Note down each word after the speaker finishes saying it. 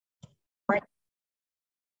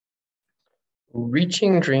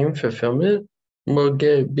Reaching dream fulfillment will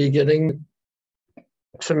be getting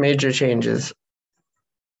some major changes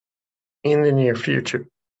in the near future.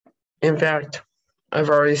 In fact, I've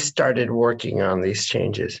already started working on these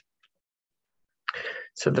changes.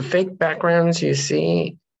 So the fake backgrounds you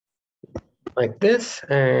see like this,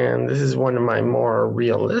 and this is one of my more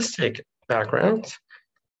realistic backgrounds,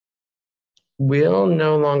 will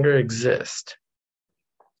no longer exist.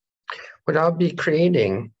 What I'll be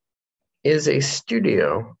creating is a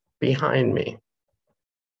studio behind me.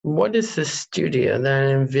 What does the studio that I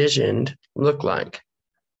envisioned look like?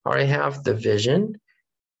 I already have the vision,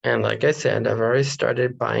 and like I said, I've already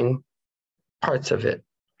started buying parts of it.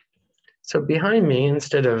 So behind me,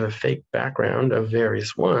 instead of a fake background of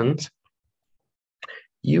various ones,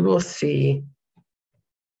 you will see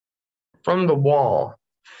from the wall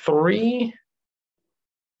 3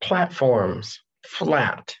 platforms,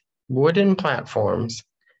 flat wooden platforms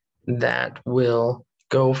that will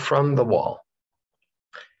go from the wall.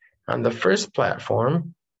 On the first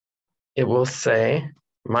platform, it will say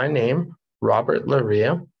my name, Robert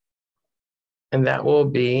Laria, and that will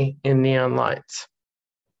be in neon lights,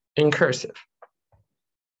 in cursive.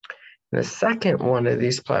 The second one of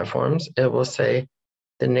these platforms, it will say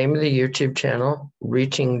the name of the YouTube channel,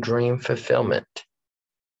 Reaching Dream Fulfillment.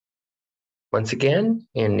 Once again,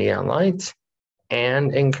 in neon lights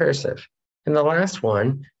and in cursive. In the last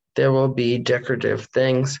one, there will be decorative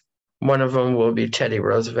things. One of them will be Teddy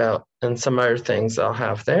Roosevelt and some other things I'll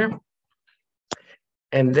have there.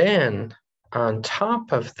 And then on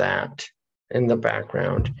top of that, in the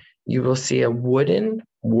background, you will see a wooden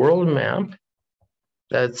world map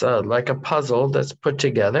that's like a puzzle that's put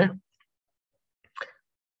together.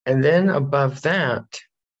 And then above that,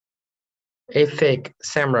 a fake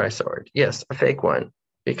samurai sword. Yes, a fake one,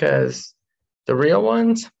 because the real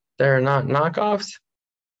ones, they're not knockoffs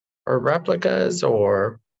or replicas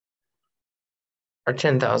or are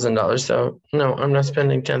 $10,000. So no, I'm not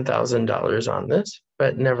spending $10,000 on this,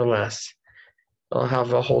 but nevertheless, I'll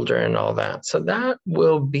have a holder and all that. So that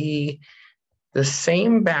will be the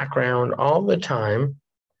same background all the time.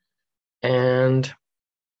 And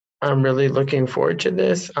I'm really looking forward to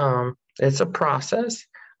this. It's a process.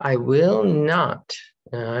 I will not,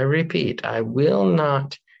 I repeat, I will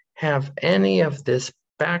not have any of this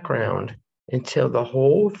background until the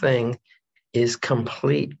whole thing is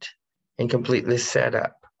complete and completely set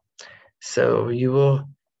up. So you will,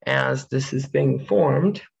 as this is being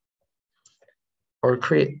formed or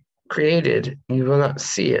created, you will not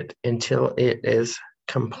see it until it is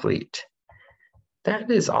complete. That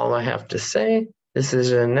is all I have to say. This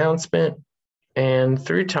is an announcement, and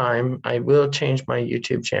through time, I will change my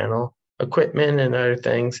YouTube channel, equipment and other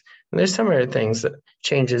things. And there's some other things,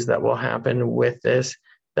 changes that will happen with this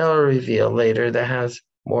that I'll reveal later that has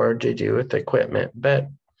more to do with equipment. But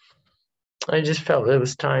I just felt it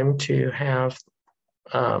was time to have,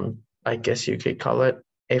 I guess you could call it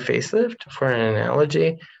a facelift for an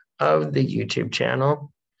analogy of the YouTube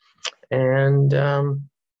channel, and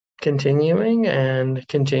continue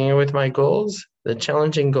with my goals, the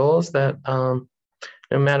challenging goals that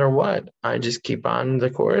no matter what, I just keep on the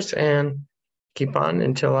course and keep on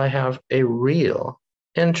until I have a real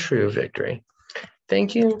and true victory.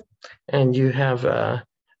 Thank you, and you have a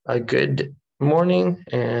good morning.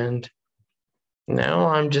 And now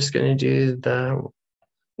I'm just going to do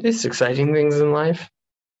these exciting things in life,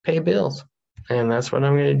 pay bills. And that's what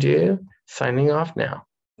I'm going to do, signing off now.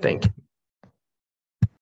 Thank you.